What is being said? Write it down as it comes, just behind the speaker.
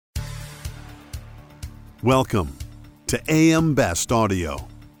Welcome to AM Best Audio.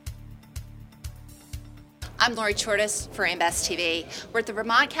 I'm Lori Chortis for AM Best TV. We're at the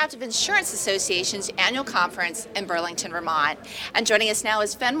Vermont Captive Insurance Association's annual conference in Burlington, Vermont. And joining us now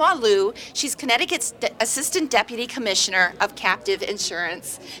is Fenwa Liu. She's Connecticut's Assistant Deputy Commissioner of Captive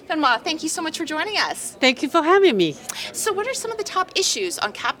Insurance. Fenwa, thank you so much for joining us. Thank you for having me. So what are some of the top issues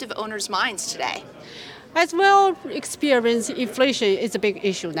on captive owners' minds today? As well, experience inflation is a big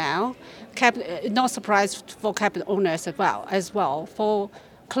issue now. No surprise for captive owners as well. For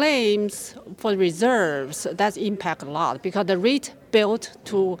claims for reserves, that impact a lot because the rate built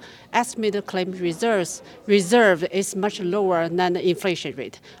to estimated claim reserve is much lower than the inflation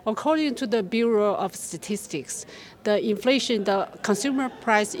rate. According to the Bureau of Statistics, the consumer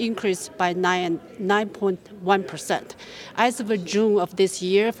price increased by 9.1%. As of June of this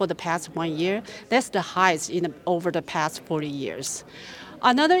year, for the past 1 year, that's the highest over the past 40 years.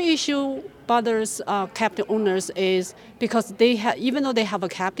 Another issue bothers captive owners is because even though they have a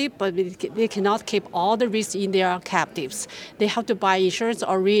captive, but they cannot keep all the risks in their captives. They have to buy insurance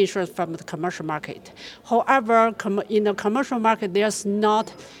or reinsurance from the commercial market. However, in the commercial market, there's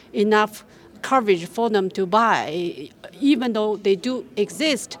not enough coverage for them to buy, even though they do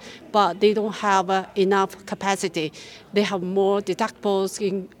exist, but they don't have enough capacity. They have more deductibles,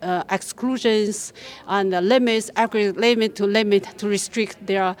 exclusions, and limits, aggregate limit to restrict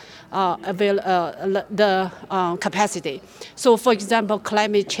their capacity. So, for example,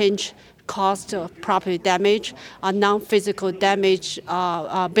 climate change caused property damage, non-physical damage,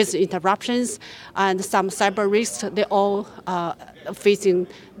 business interruptions, and some cyber risks. They all facing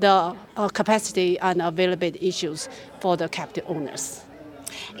the capacity and availability issues for the captive owners.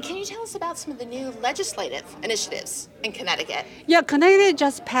 Can you tell us about some of the new legislative initiatives in Connecticut? Yeah, Connecticut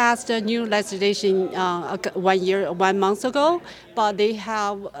just passed a new legislation 1 month ago, but they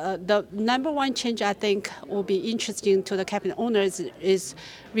have the number one change I think will be interesting to the captive owners is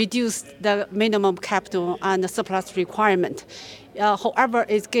reduce the minimum capital and the surplus requirement. However,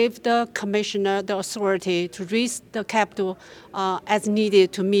 it gave the commissioner the authority to raise the capital as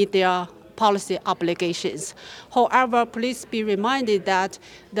needed to meet their policy obligations. However, please be reminded that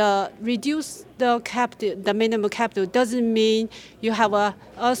reduce the minimum capital doesn't mean you have a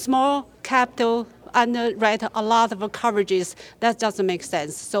small capital and write a lot of coverages. That doesn't make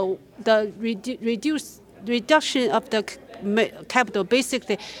sense. So the reduction of the capital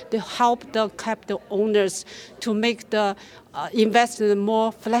basically to help the capital owners to make the investment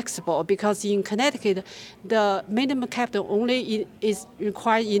more flexible, because in Connecticut the minimum capital only is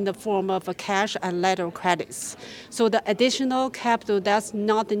required in the form of cash and letter of credits. So the additional capital that's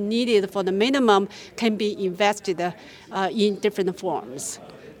not needed for the minimum can be invested in different forms.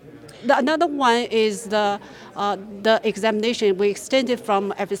 Another one is the examination. We extended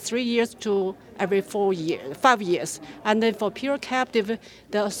from every 3 years to every 5 years. And then for pure captive,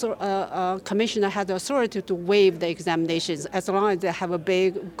 the commissioner has the authority to waive the examinations as long as they have a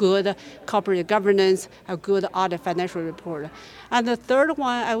good corporate governance, a good audit financial report. And the third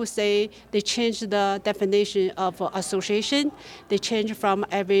one, I would say, they changed the definition of association. They changed from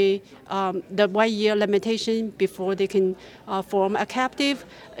the 1 year limitation before they can form a captive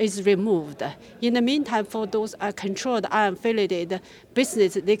is removed. In the meantime, for those controlled unaffiliated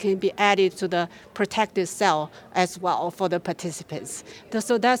business, they can be added to the protected cell as well for the participants.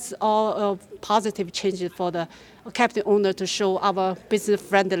 So that's all positive changes for the captive owner to show our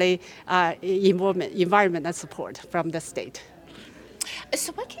business-friendly environment and support from the state.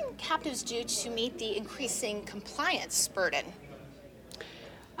 So what can captives do to meet the increasing compliance burden?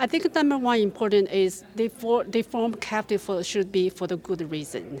 I think number one important is they form captive should be for the good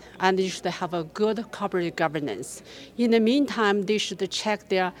reason, and they should have a good corporate governance. In the meantime, they should check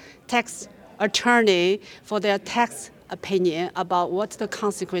their tax attorney for their tax opinion about what the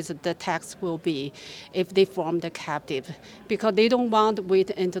consequence of the tax will be if they form the captive, because they don't want to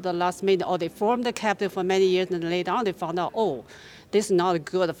wait until the last minute, or they form the captive for many years and later on they found out, oh, this is not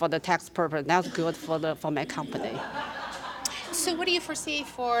good for the tax purpose, not good for my company. So what do you foresee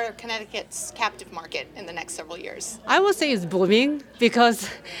for Connecticut's captive market in the next several years? I would say it's booming, because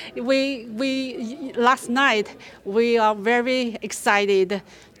we last night we are very excited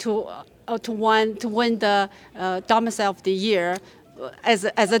to win the domicile of the year as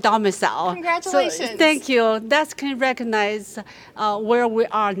a domicile. Congratulations. So, thank you. That can recognize where we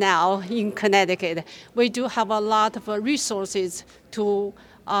are now in Connecticut. We do have a lot of resources to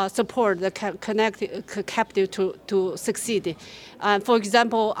support the captive to succeed. For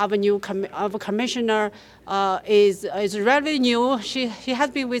example, our commissioner is relatively new. He has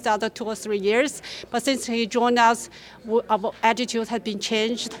been with us 2 or 3 years, but since he joined us, our attitude has been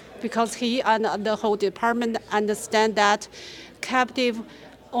changed because he and the whole department understand that captive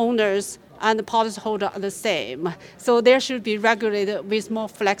owners and the policyholder are the same. So they should be regulated with more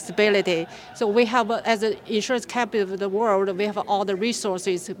flexibility. So we have, as an insurance captive of the world, we have all the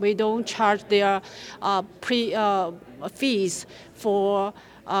resources. We don't charge their fees for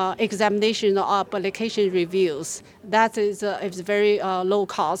examination or application reviews. That is very low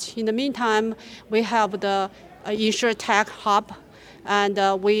cost. In the meantime, we have the InsurTech Hub, and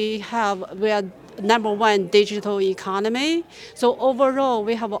we are number one digital economy. So overall,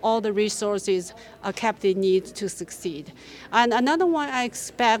 we have all the resources a captive needs to succeed. And another one, I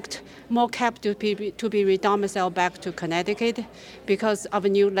expect more captive to be redomiciled back to Connecticut because of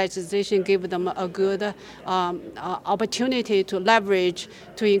new legislation give them a good opportunity to leverage,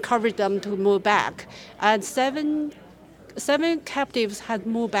 to encourage them to move back. And seven captives had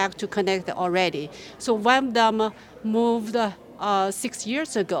moved back to Connecticut already. So one of them moved 6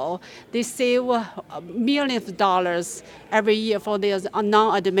 years ago. They save millions of dollars every year for their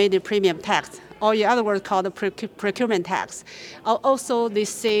non-admitted premium tax, or in other words called the procurement tax. Also, they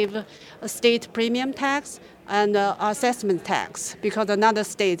save state premium tax and assessment tax because another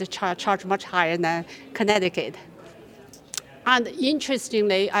state charge much higher than Connecticut. And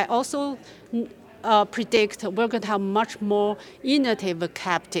interestingly, I also predict we're going to have much more innovative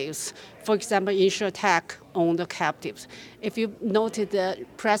captives. For example, InsurTech owned captives. If you noted the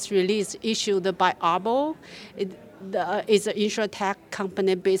press release issued by Arbor, it's an InsurTech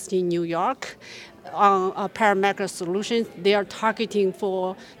company based in New York. On Paramedical Solutions, they are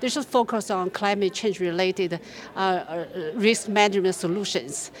they should focus on climate change related risk management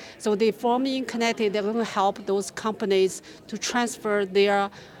solutions. So they form in Connecticut, they're going to help those companies to transfer their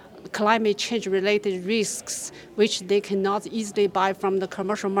climate change related risks, which they cannot easily buy from the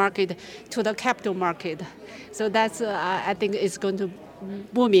commercial market to the capital market. So that's, I think it's going to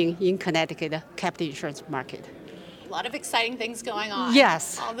booming in Connecticut, captive insurance market. A lot of exciting things going on.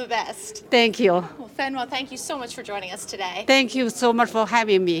 Yes. All the best. Thank you. Well, Fenwa, thank you so much for joining us today. Thank you so much for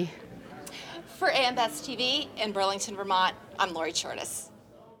having me. For AM Best TV in Burlington, Vermont, I'm Lori Chortis.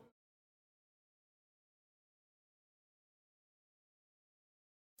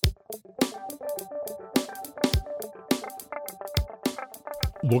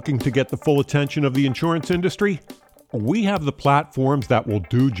 Looking to get the full attention of the insurance industry? We have the platforms that will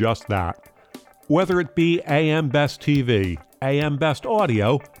do just that. Whether it be AM Best TV, AM Best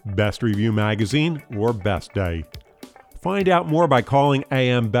Audio, Best Review Magazine, or Best Day. Find out more by calling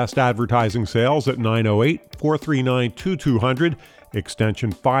AM Best Advertising Sales at 908-439-2200,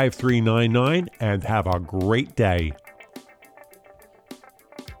 extension 5399, and have a great day.